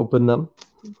 Open them.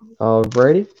 All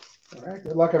righty. All right.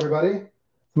 Good luck, everybody.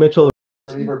 Mitchell.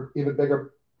 Even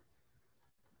bigger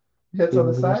hits on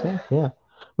the side. Yeah.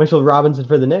 Mitchell Robinson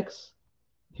for the Knicks.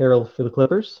 Harold for the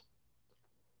Clippers.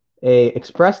 A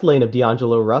express lane of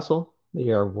D'Angelo Russell.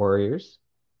 They are Warriors.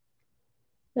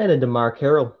 And a DeMar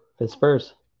Carroll for the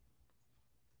Spurs.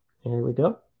 There we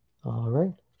go. All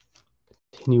right.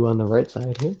 Continue on the right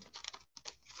side here.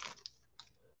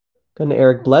 Got an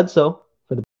Eric Bledsoe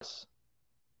for the Bucks.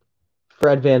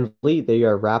 Fred VanVleet, they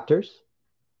are Raptors.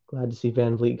 Glad to see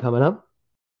VanVleet coming up.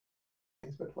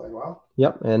 He's been playing well.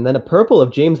 Yep, and then a purple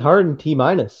of James Harden T-.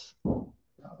 Behind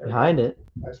it.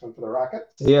 Nice one for the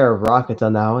Rockets. They are Rockets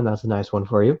on that one. That's a nice one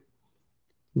for you.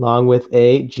 Along with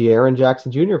a Jaren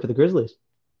Jackson Jr. for the Grizzlies.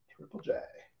 Triple J.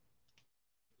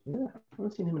 Yeah, I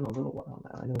haven't seen him in a little while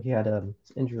now. I know he had an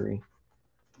injury.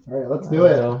 All right, let's do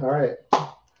it. All right.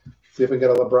 See if we can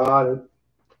get a LeBron,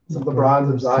 some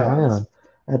LeBrons and Zions.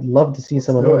 I'd love to see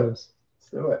some of those. Let's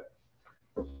do it.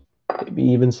 Maybe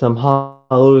even some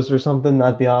hollows or something.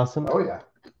 That'd be awesome. Oh, yeah.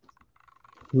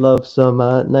 Love some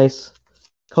nice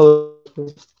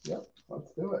colors. Yep,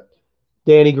 let's do it.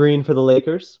 Danny Green for the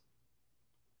Lakers.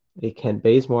 A Kent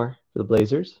Bazemore for the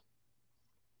Blazers.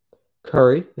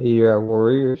 Curry, the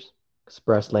Warriors.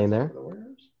 Express lane there. The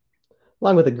Warriors.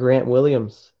 Along with a Grant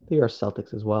Williams. They are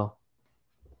Celtics as well.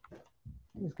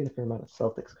 Let's get a fair amount of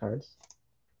Celtics cards.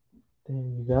 There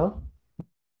you go.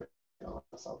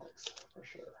 Celtics for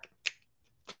sure.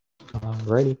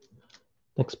 Alrighty.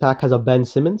 Next pack has a Ben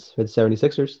Simmons for the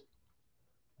 76ers.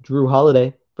 Drew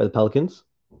Holiday for the Pelicans.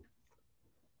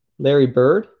 Larry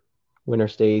Bird, winner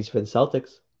stays for the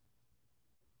Celtics.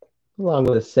 Along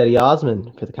with a Cedi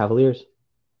Osman for the Cavaliers.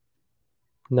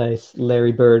 Nice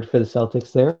Larry Bird for the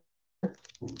Celtics there.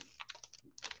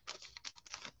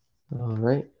 All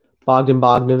right. Bogdan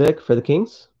Bogdanovic for the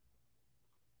Kings.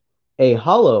 A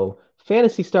hollow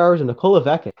Fantasy Stars and Nikola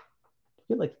Vekic. You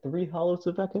get like 3 hollows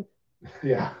of Vekic.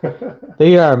 Yeah.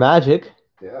 They are Magic.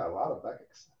 Yeah, a lot of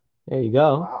Beckics. There you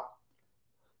go. Wow.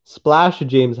 Splash of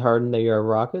James Harden. There you are,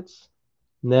 Rockets.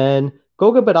 And then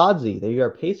Goga Bitadze. There you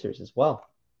are, Pacers as well.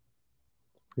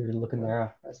 You're looking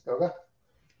there. Nice Goga.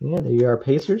 Yeah, there you are,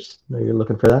 Pacers. Now you're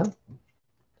looking for that.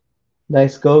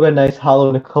 Nice Goga. Nice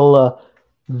hollow Nikola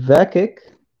Vekic.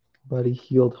 Buddy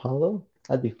healed hollow.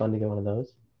 That'd be fun to get one of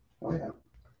those. Oh, yeah.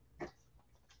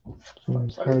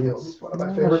 James Harden's one of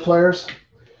my favorite players.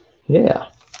 Yeah.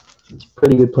 He's a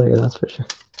pretty good player, that's for sure.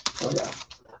 Oh, yeah.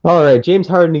 All right, James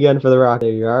Harden again for the Rockets.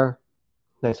 There you are.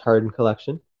 Nice Harden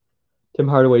collection. Tim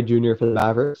Hardaway Jr. for the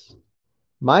Mavericks.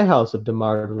 My House of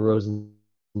DeMar DeRozan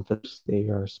for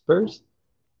the Spurs.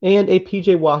 And a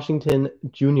PJ Washington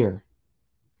Jr.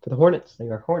 for the Hornets. They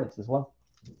are Hornets as well.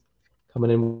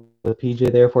 Coming in with a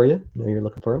PJ there for you. I know you're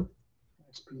looking for him.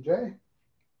 Nice PJ.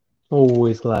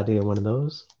 Always glad to get one of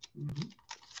those.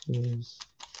 Mm-hmm.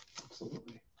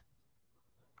 Absolutely.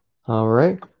 All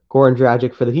right. Goran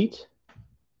Dragic for the Heat.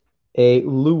 A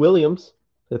Lou Williams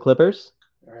for the Clippers.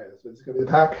 All right, this is going to be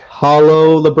the pack.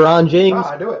 Hollow LeBron James.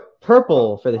 I do it.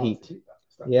 Purple for the Heat.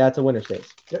 Yeah, it's a winner stays.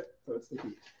 Yep, so it's the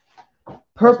Heat.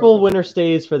 Purple winner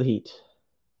stays for the Heat.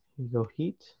 Here you go,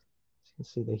 Heat. You can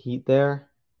see the Heat there.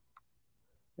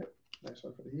 Yep, nice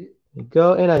one for the Heat. There you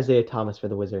go, and Isaiah Thomas for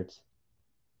the Wizards.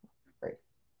 Great.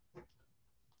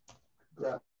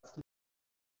 Congrats.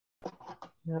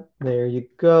 Yep, there you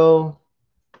go.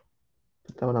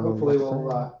 Put that one on. Hopefully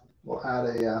we'll add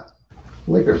a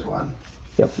Lakers one.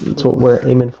 Yep, that's what we're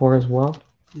aiming for as well.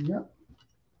 Yep.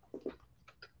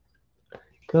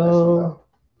 Go.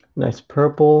 Nice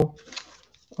purple.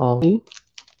 JJ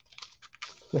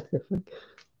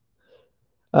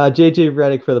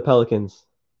Redick for the Pelicans.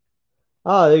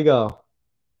 Ah, there you go.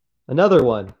 Another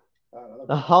one.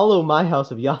 A hollow My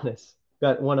House of Giannis.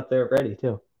 Got one up there ready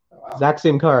too. Oh, wow. Exact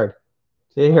same card.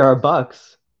 So here are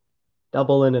Bucks.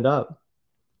 Doubling it up.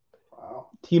 Wow.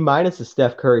 T- is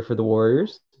Steph Curry for the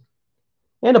Warriors.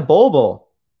 And a Bobo.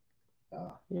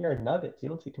 Oh. Here are Nuggets. You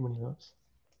don't see too many of those.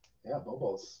 Yeah,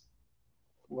 Bobo's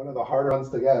one of the harder ones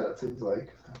to get, it seems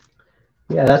like.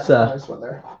 Yeah, that's a nice one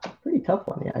there. Pretty tough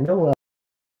one. Yeah, I know.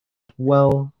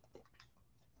 Well,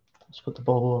 let's put the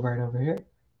Bobo right over here.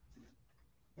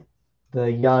 The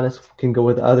Giannis can go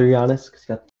with the other Giannis because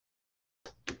got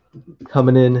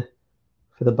coming in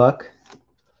for the Bucks.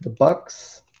 The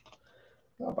Bucks.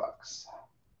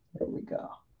 There we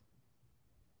go.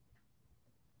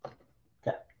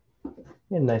 Okay.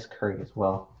 And nice Curry as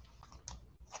well.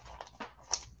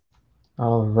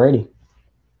 Alrighty.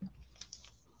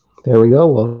 There we go.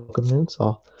 Welcome in.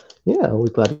 So, yeah, we're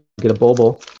glad to get a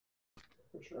Bobo.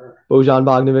 For sure. Bojan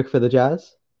Bogdanovic for the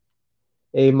Jazz.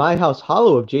 A My House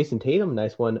hollow of Jason Tatum.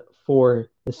 Nice one for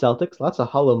the Celtics. Lots of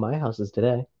hollow My Houses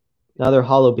today. Another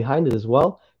hollow behind it as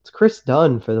well. It's Chris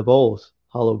Dunn for the Bulls.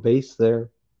 Hollow base there.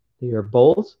 Your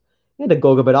Bulls. And a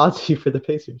Goga Bitadze for the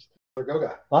Pacers.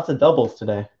 Goga. Lots of doubles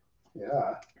today.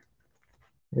 Yeah.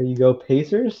 There you go,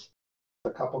 Pacers. A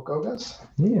couple Gogas.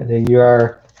 Yeah, there you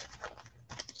are.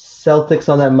 Celtics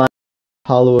on that My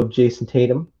hollow of Jason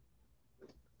Tatum.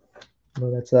 Well,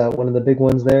 that's one of the big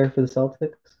ones there for the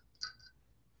Celtics.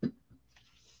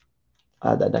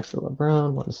 Add that next to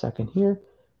LeBron. 1 second here.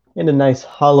 And a nice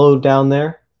hollow down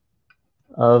there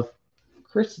of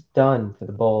Chris Dunn for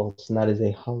the Bulls. And that is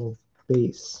a hollow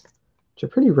base, which are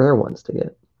pretty rare ones to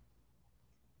get.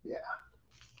 Yeah.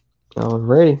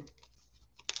 Alrighty.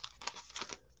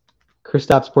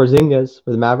 Kristaps Porzingis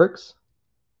for the Mavericks.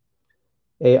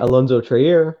 A Alonzo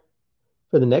Trier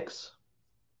for the Knicks.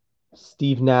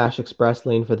 Steve Nash Express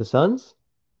Lane for the Suns.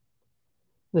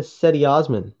 And a Cedi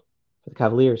Osman for the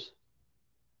Cavaliers.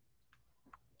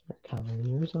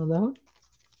 Cavaliers on that one.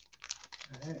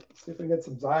 All right, let's see if we can get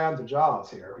some Zion to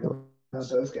Jaws here. We don't have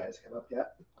those guys come up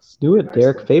yet. Let's do it. Nicely.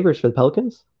 Derek Favors for the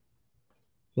Pelicans.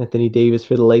 Anthony Davis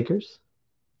for the Lakers.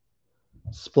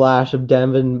 Splash of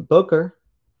Devin Booker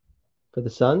for the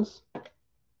Suns.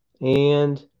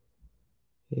 And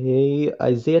a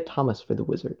Isaiah Thomas for the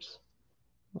Wizards.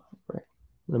 All right.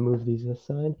 I'm going to move these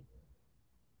aside.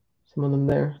 Some of them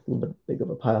there. A little bit big of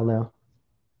a pile now.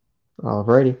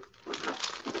 Alrighty.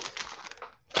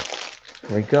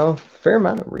 There we go. Fair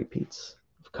amount of repeats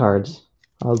of cards,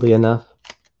 oddly enough.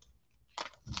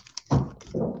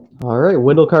 All right,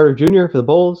 Wendell Carter Jr. for the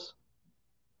Bulls.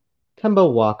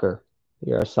 Kemba Walker.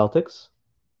 Here are Celtics.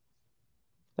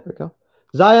 There we go.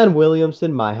 Zion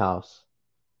Williamson, my house.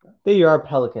 There you are,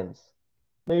 Pelicans.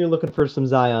 Now you're looking for some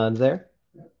Zions there.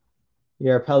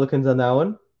 Here are Pelicans on that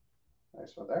one.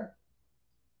 Nice one there.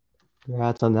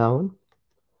 Congrats on that one.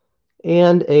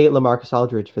 And a LaMarcus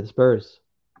Aldridge for the Spurs.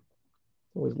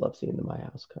 Always love seeing the my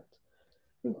house cards.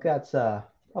 I think that's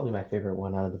probably my favorite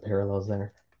one out of the parallels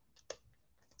there.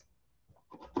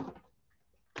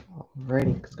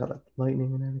 Alrighty, it's got a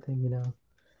lightning and everything, you know.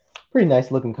 Pretty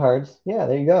nice looking cards. Yeah,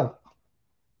 there you go.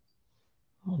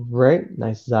 All right,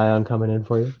 nice Zion coming in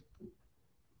for you.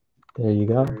 There you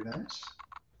go. Very nice.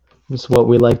 This is what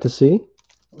we like to see.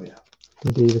 Oh yeah.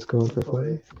 Davis going for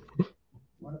 40.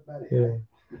 What a betty, Yeah.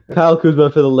 Kyle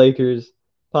Kuzma for the Lakers.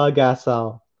 Paul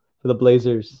Gasol for the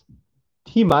Blazers.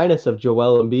 T- of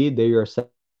Joel Embiid. There you are,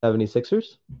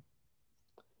 76ers.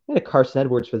 And a Carson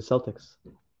Edwards for the Celtics.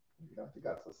 I think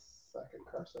that's the second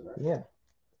Carson, right? Yeah.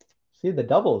 See the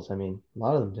doubles. I mean, a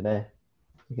lot of them today.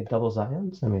 You get double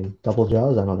Zions. I mean, double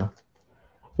Jaws. I don't know.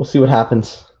 We'll see what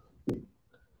happens.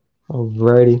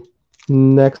 Alrighty.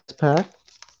 Next pack.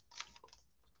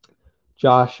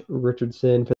 Josh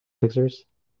Richardson for the Sixers.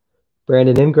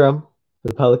 Brandon Ingram for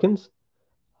the Pelicans.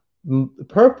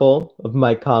 Purple of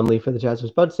Mike Conley for the Jazz. I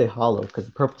was about to say hollow because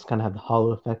the purples kind of have the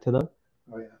hollow effect to them.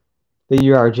 Oh, yeah.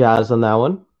 The UR Jazz on that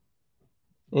one.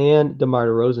 And DeMar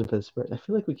DeRozan for the Spurs. I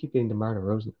feel like we keep getting DeMar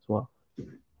DeRozan as well. I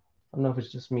don't know if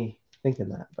it's just me thinking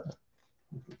that, but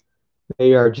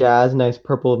they are Jazz. Nice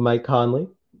purple of Mike Conley.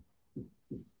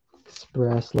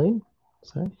 Expressly.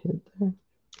 Sorry, hit there.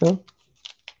 Go.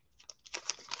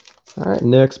 All right,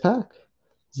 next pack.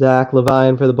 Zach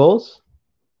LaVine for the Bulls.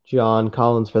 John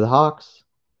Collins for the Hawks.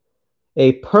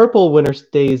 A purple winner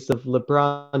stays of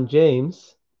LeBron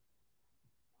James.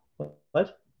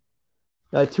 What?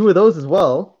 Two of those as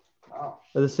well. Wow.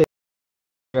 For the same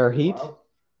Heat. Wow.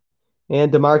 And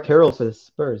DeMar Carroll for the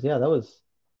Spurs. Yeah, that was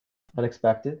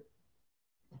unexpected.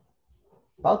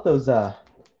 About those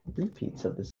repeats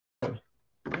of this. Yeah,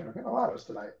 we're getting a lot of us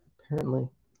tonight. Apparently.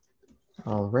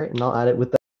 All right, and I'll add it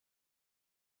with the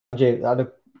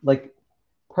like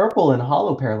purple and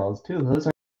hollow parallels too. Those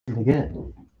are easy to get.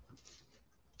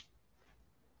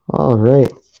 All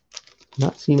right.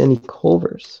 Not seen any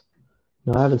Culvers.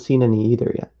 No, I haven't seen any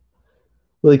either yet.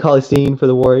 Willie Cauley-Stein for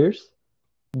the Warriors.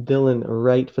 Dylan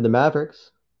Wright for the Mavericks.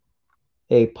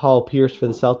 A Paul Pierce for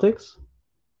the Celtics.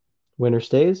 Winner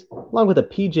stays. Along with a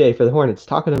PJ for the Hornets.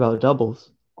 Talking about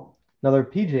doubles. Another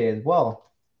PJ as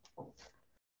well. If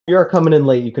you are coming in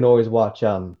late, you can always watch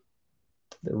the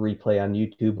replay on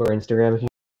YouTube or Instagram. If you...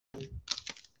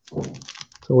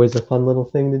 It's always a fun little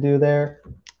thing to do there.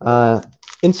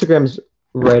 Instagram's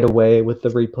right away with the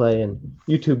replay, and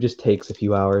YouTube just takes a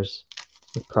few hours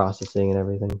with processing and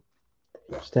everything.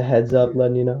 Just a heads up,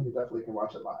 letting you know. You definitely can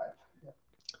watch it live.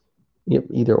 Yep,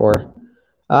 either or.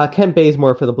 Kent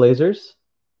Bazemore for the Blazers.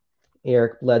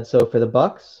 Eric Bledsoe for the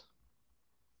Bucks.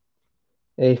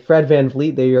 A Fred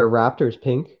VanVleet, there your Raptors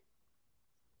pink.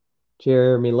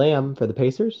 Jeremy Lamb for the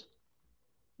Pacers.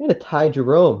 And a Ty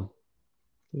Jerome.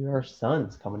 There are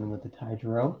Suns coming in with the Ty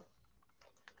Jerome.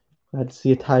 Glad to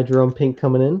see a Ty Jerome pink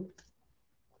coming in.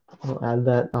 I'll add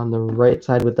that on the right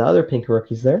side with the other pink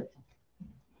rookies there.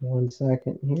 1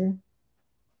 second here.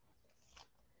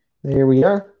 There we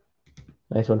are.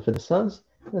 Nice one for the Suns.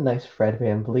 And a nice Fred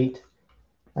VanVleet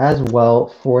as well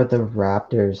for the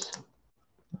Raptors.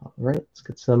 All right, let's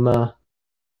get some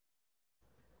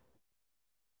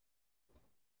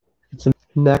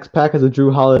next pack is a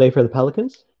Drew Holiday for the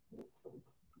Pelicans.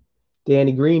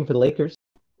 Danny Green for the Lakers.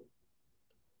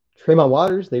 Tremont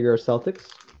Waters, there you go, Celtics.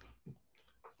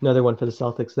 Another one for the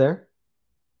Celtics there.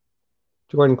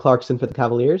 Jordan Clarkson for the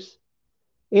Cavaliers.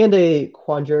 And a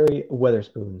Quandre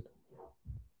Weatherspoon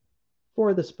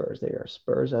for the Spurs. They are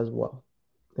Spurs as well.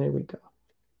 There we go.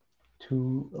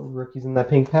 2 rookies in that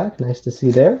pink pack. Nice to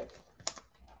see there.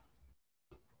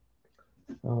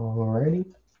 Alrighty.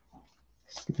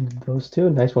 Those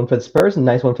two. Nice one for the Spurs and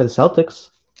nice one for the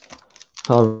Celtics.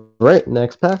 All right,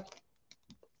 next pack.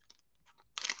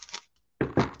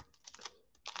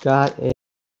 Got a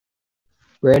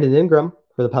Brandon Ingram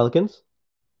for the Pelicans.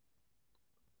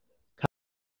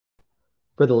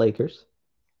 For the Lakers.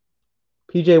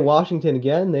 PJ Washington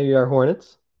again. There you are,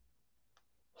 Hornets.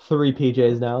 3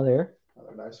 PJs now there.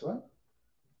 Another nice one.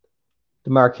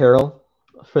 DeMar Carroll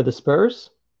for the Spurs.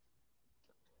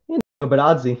 And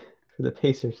Badadzi for the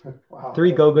Pacers. Wow.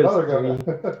 3 Gogas, Another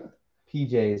 3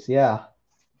 PJs. Yeah.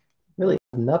 Really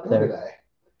up there. Today.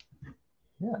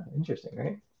 Yeah, interesting,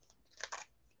 right?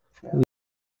 Yeah.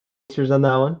 Pacers on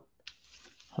that one.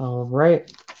 All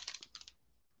right.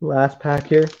 Last pack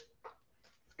here.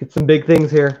 Get some big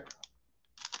things here.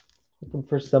 Looking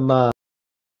for some. One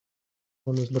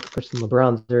was looking for some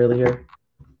LeBrons earlier,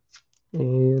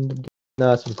 and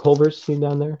some Culvers seen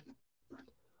down there.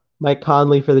 Mike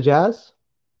Conley for the Jazz.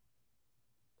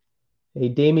 A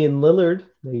Damian Lillard.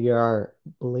 They are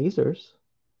Blazers.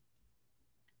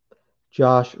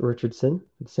 Josh Richardson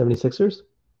for the 76ers.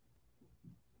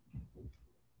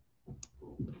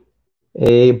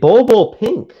 A Bobo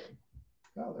Pink.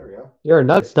 Oh, there we go. They are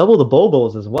Nuggets. Double the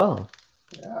Bobos as well.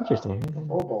 Yeah. Interesting.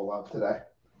 Bobo love today.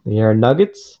 They are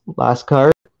Nuggets. Last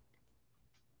card.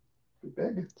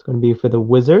 Big. It's going to be for the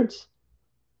Wizards.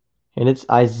 And it's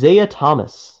Isaiah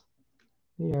Thomas.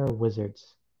 They are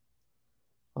Wizards.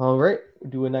 All right. We'll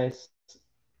do a nice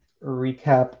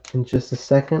recap in just a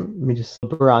second. Let me just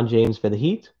LeBron James for the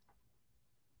Heat.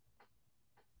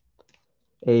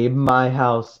 A My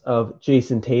House of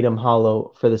Jason Tatum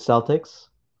Hollow for the Celtics.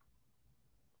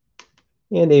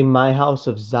 And a My House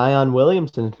of Zion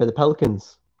Williamson for the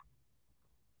Pelicans.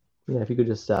 Yeah, if you could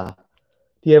just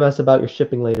DM us about your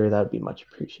shipping later, that would be much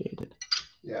appreciated.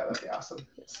 Yeah, that'd be awesome.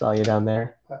 Saw you down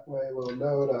there. That way we'll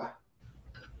know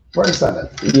where to send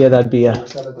it. Yeah, that'd be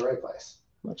send it the right place.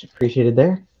 Much appreciated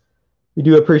there. We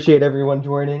do appreciate everyone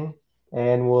joining,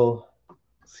 and we'll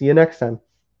see you next time.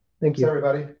 Thank you. Thanks,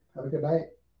 everybody. Have a good night.